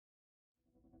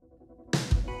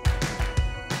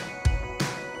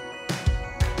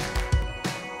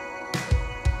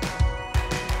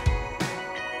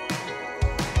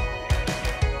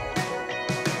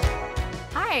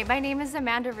My name is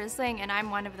Amanda Risling, and I'm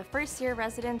one of the first-year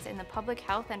residents in the Public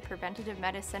Health and Preventative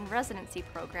Medicine Residency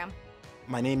program.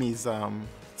 My name is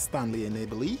Stanley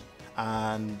Enably,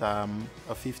 and I'm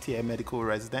a fifth-year medical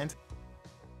resident.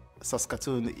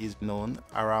 Saskatoon is known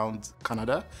around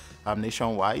Canada,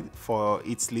 nationwide, for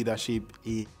its leadership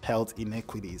in health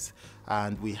inequities.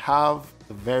 And we have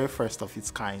the very first of its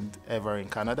kind ever in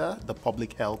Canada, the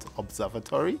Public Health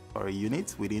Observatory, or a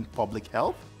unit within public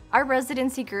health. Our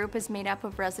residency group is made up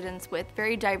of residents with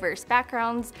very diverse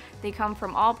backgrounds. They come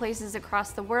from all places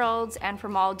across the world and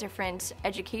from all different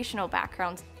educational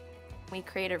backgrounds. We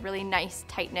create a really nice,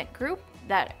 tight-knit group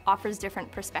that offers different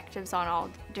perspectives on all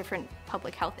different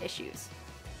public health issues.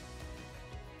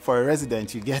 For a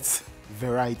resident, you get a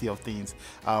variety of things,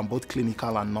 both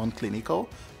clinical and non-clinical.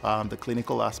 The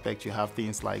clinical aspect, you have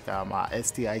things like our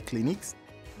STI clinics,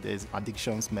 there's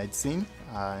addictions medicine,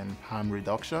 harm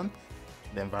reduction,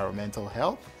 the environmental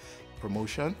health,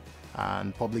 promotion,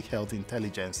 and public health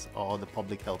intelligence, or the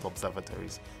public health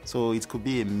observatories. So it could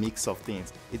be a mix of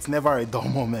things. It's never a dull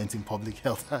moment in public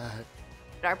health.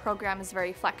 Our program is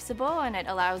very flexible, and it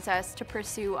allows us to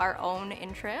pursue our own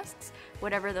interests,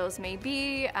 whatever those may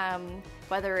be,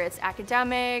 whether it's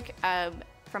academic,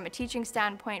 from a teaching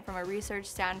standpoint, from a research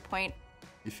standpoint.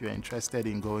 If you're interested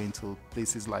in going to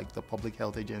places like the Public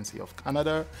Health Agency of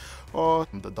Canada or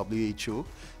the WHO,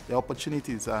 the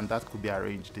opportunities and that could be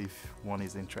arranged if one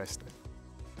is interested.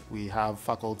 We have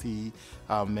faculty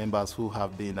members who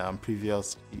have been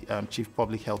previous Chief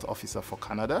Public Health Officer for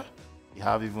Canada. We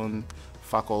have even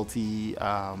faculty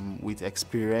with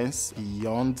experience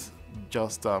beyond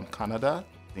just Canada,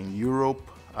 in Europe,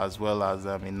 as well as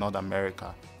in North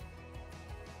America.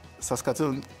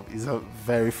 Saskatoon is a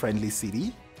very friendly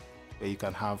city where you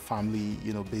can have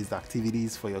family-based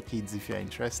activities for your kids if you're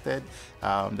interested.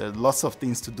 There are lots of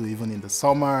things to do even in the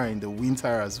summer, in the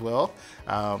winter as well,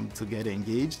 to get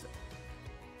engaged.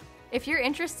 If you're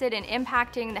interested in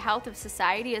impacting the health of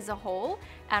society as a whole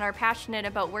and are passionate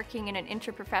about working in an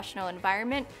interprofessional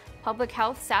environment, Public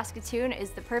Health Saskatoon is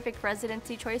the perfect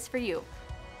residency choice for you.